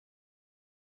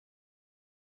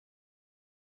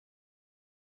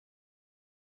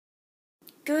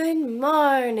Good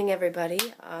morning, everybody.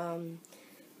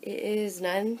 It is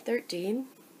 9:13.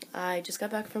 I just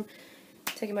got back from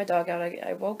taking my dog out.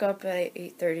 I woke up at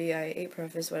 8:30. I ate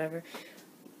breakfast, whatever.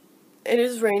 It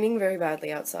is raining very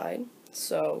badly outside,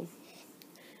 so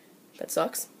that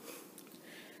sucks.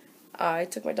 I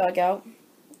took my dog out.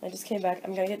 I just came back.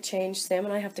 I'm gonna get changed. Sam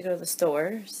and I have to go to the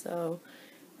store, so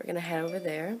we're gonna head over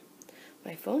there.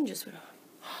 My phone just went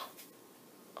off.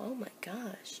 Oh my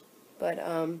gosh. But,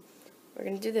 we're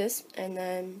gonna do this, and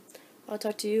then I'll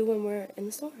talk to you when we're in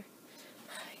the store.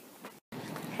 Bye.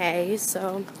 Hey,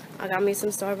 so I got me some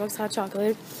Starbucks hot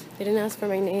chocolate. They didn't ask for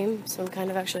my name, so I'm kind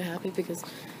of actually happy because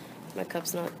my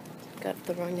cup's not got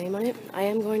the wrong name on it. I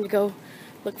am going to go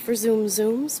look for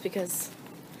Zooms because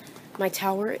my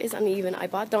tower is uneven. I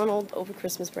bought Donald over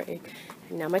Christmas break,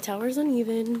 and now my tower is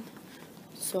uneven.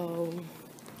 So I'm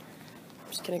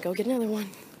just gonna go get another one,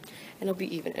 and it'll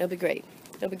be even. It'll be great.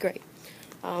 It'll be great.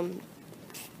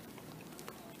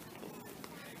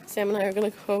 Sam and I are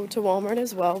gonna go to Walmart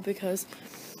as well because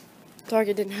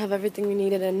Target didn't have everything we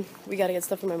needed, and we gotta get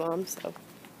stuff for my mom. So,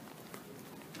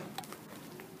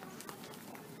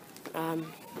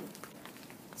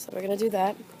 so we're gonna do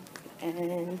that,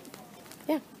 and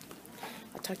yeah,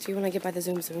 I'll talk to you when I get by the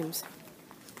Zooms.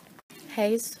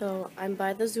 Hey, so I'm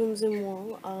by the Zoom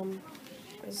wall.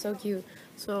 It's so cute.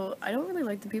 So I don't really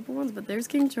like the people ones, but there's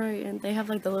King Troy, and they have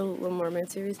like the Little Mermaid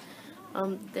series.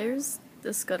 There's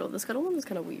the Scuttle. The Scuttle one was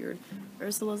kind of weird.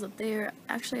 Ursula's up there.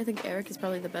 Actually, I think Eric is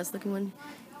probably the best looking one.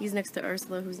 He's next to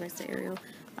Ursula, who's next to Ariel.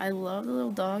 I love the little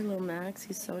dog, little Max.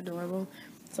 He's so adorable.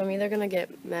 So I'm either gonna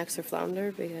get Max or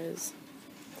Flounder because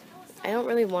I don't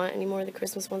really want any more of the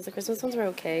Christmas ones. The Christmas ones are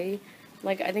okay.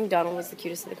 Like, I think Donald was the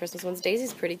cutest of the Christmas ones.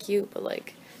 Daisy's pretty cute, but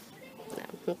like,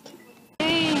 no.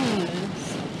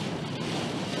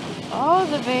 All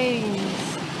the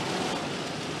veins.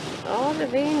 All the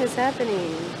vein is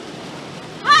happening.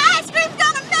 My ice cream's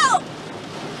gonna melt!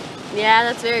 Yeah,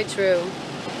 that's very true.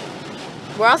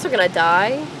 We're also gonna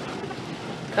die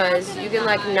because you can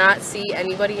like not see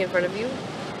anybody in front of you.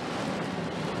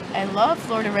 I love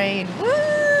Florida rain. Woo!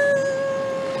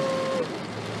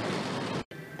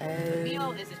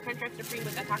 Meal is this Crunchwrap Supreme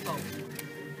with a taco.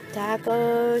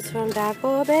 Tacos from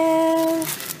Taco Bell.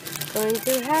 Going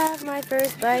to have my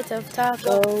first bite of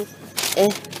tacos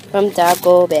from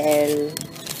Taco Bell.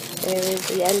 There is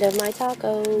the end of my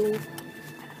taco.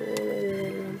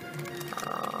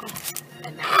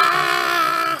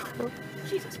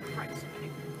 Jesus Christ.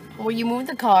 Well, you moved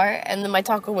the car, and then my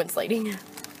taco went sliding.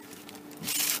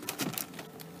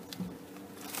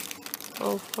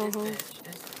 Oh, This bitch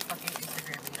is fucking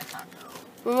Instagramming the taco.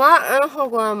 What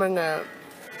Instagramming it?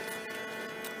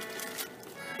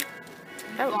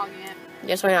 Vlogging it.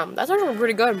 Yes, I am. That's actually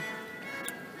pretty good.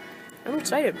 I'm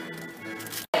excited.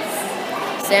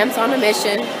 Sam's on a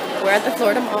mission. We're at the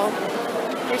Florida Mall.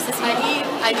 Here's this.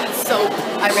 I need soap.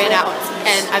 I ran out,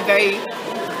 and I'm very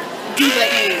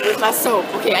delayed with my soap.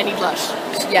 Okay, I need Lush.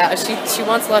 Yeah, she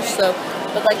wants Lush soap,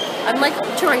 but like I'm like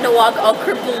trying to walk all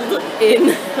crippled in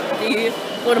the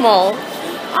Florida Mall.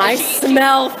 I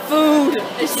smell food.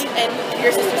 And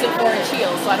your sister's in 4-inch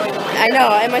heels, so I don't even mind. I know,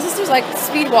 and my sister's like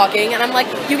speed walking, and I'm like,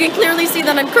 you can clearly see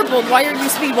that I'm crippled. Why are you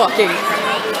speed walking?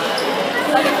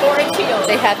 Like in 4-inch heels.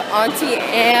 They have Auntie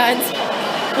Anne's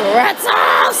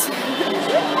pretzels.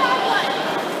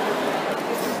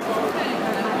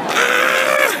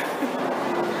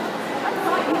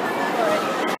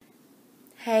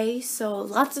 Hey, so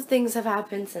lots of things have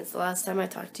happened since the last time I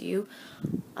talked to you.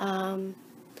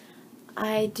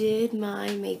 I did my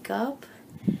makeup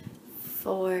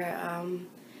for,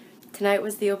 tonight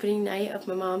was the opening night of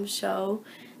my mom's show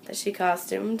that she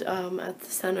costumed, at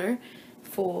the center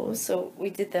for, so we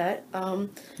did that,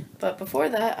 but before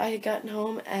that, I had gotten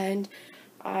home and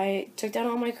I took down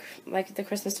all my, like, the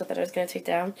Christmas stuff that I was going to take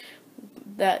down,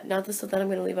 not the stuff that I'm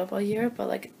going to leave up all year, but,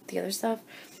 like, the other stuff,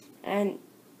 and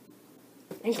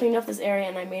cleaned up this area,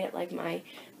 and I made it like my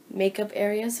makeup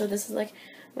area. So this is like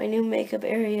my new makeup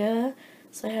area.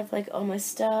 So I have like all my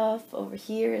stuff. Over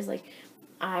here is like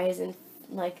eyes and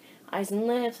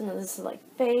lips, and then this is like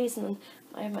face, and then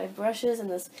I have my brushes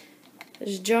and this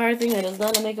jar thing that is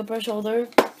not a makeup brush holder,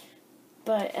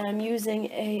 but I'm using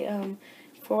a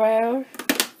Ferrero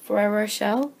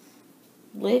Rocher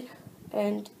lid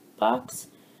and box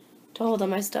to hold all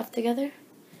my stuff together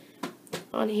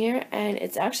on here, and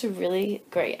it's actually really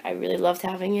great. I really loved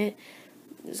having it.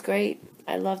 It was great.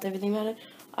 I loved everything about it.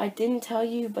 I didn't tell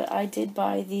you, but I did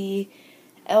buy the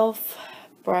e.l.f.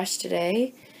 brush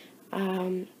today.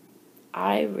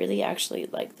 I really actually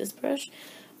like this brush.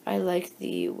 I like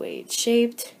the way it's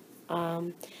shaped. So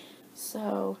I'm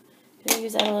going to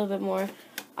use that a little bit more.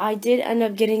 I did end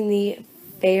up getting the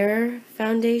Fair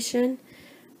foundation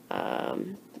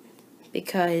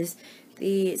because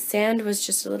the sand was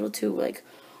just a little too like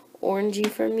orangey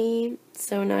for me.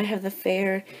 So now I have the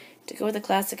Fair to go with the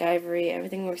classic ivory.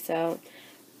 Everything works out.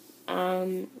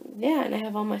 Yeah, and I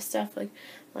have all my stuff like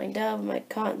lined up, my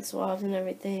cotton swabs and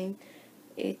everything.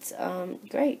 It's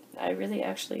great. I really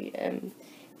actually am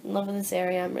in love with this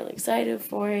area. I'm really excited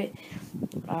for it.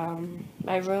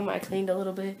 My room I cleaned a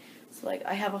little bit, so like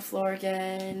I have a floor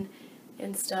again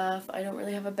and stuff. I don't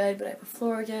really have a bed, but I have a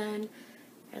floor again,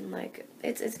 and like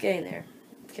it's getting there.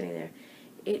 It's getting there.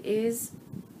 It is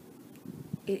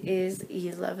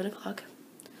 11 o'clock.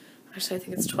 Actually, I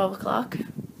think it's 12 o'clock.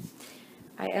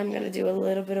 I am going to do a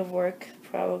little bit of work,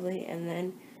 probably, and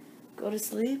then go to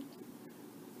sleep.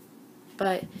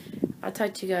 But I'll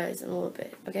talk to you guys in a little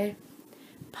bit, okay?